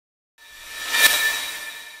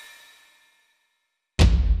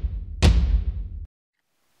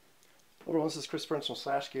Hello, this is Chris Burns from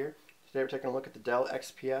SlashGear. Today we're taking a look at the Dell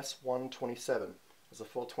XPS One 27. It's a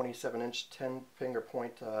full 27-inch 10-finger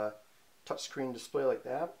point touchscreen display like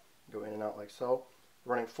that. Go in and out like so.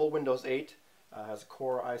 Running full Windows 8. Has a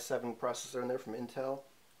Core i7 processor in there from Intel,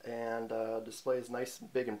 and display is nice,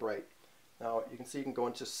 big, and bright. Now you can see you can go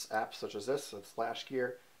into apps such as this, so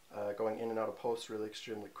SlashGear, going in and out of posts really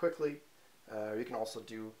extremely quickly. You can also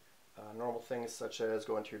do normal things such as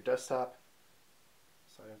go into your desktop.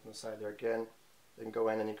 Slide from the side there again. You can go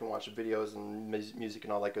in and you can watch videos and music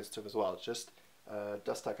and all that good stuff as well. It's just a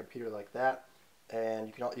desktop computer like that,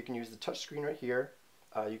 and you can use the touch screen right here.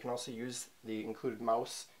 You can also use the included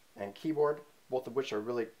mouse and keyboard, both of which are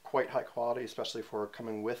really quite high quality, especially for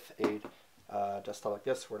coming with a desktop like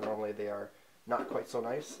this, where normally they are not quite so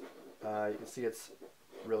nice. You can see it's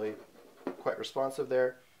really quite responsive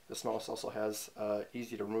there. This mouse also has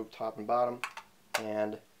easy to remove top and bottom,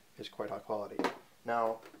 and is quite high quality.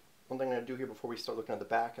 Now, one thing I'm going to do here before we start looking at the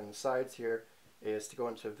back and the sides here is to go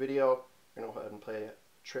into video. I'm going to go ahead and play a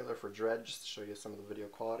trailer for Dread just to show you some of the video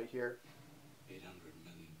quality here. 800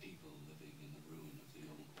 million people living in the ruin of the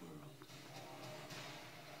old world.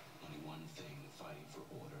 Only one thing fighting for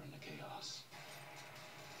order in the chaos.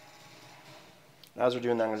 Now, as we're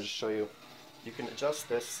doing that, I'm going to just show you, you can adjust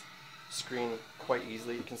this screen quite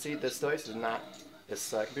easily. You can see this device is not,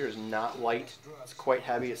 this computer is not light. It's quite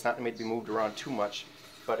heavy. It's not made to be moved around too much.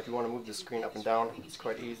 But if you want to move the screen up and down, it's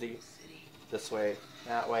quite easy. This way,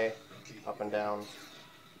 that way, up and down.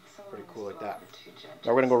 Pretty cool like that.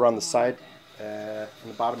 Now we're going to go around the side and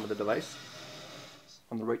the bottom of the device.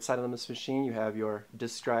 On the right side of this machine, you have your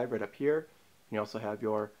disk drive right up here. You also have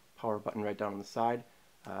your power button right down on the side.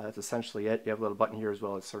 That's essentially it. You have a little button here as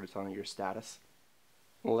well as sort of telling you your status.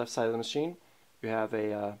 On the left side of the machine, you have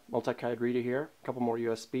a multi-card reader here, a couple more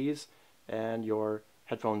USBs, and your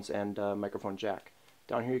headphones and microphone jack.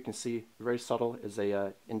 Down here you can see, very subtle, is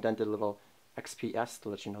a indented little XPS to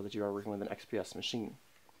let you know that you are working with an XPS machine.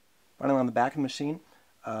 Finally, on the back of the machine,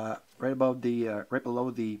 right below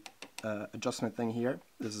the adjustment thing here,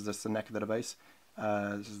 this is just the neck of the device.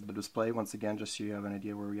 This is the display, once again, just so you have an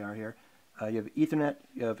idea where we are here. You have Ethernet,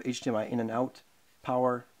 you have HDMI in and out,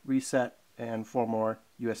 power, reset, and 4 more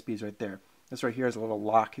USBs right there. This right here is a little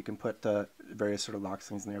lock. You can put various sort of lock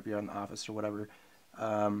things in there if you're in the office or whatever.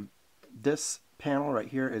 This panel right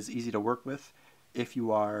here is easy to work with if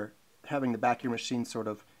you are having the back of your machine sort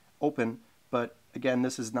of open, but again,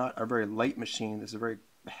 this is not a very light machine. This is very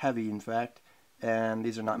heavy, in fact, and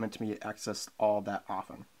these are not meant to be accessed all that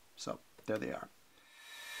often. So there they are.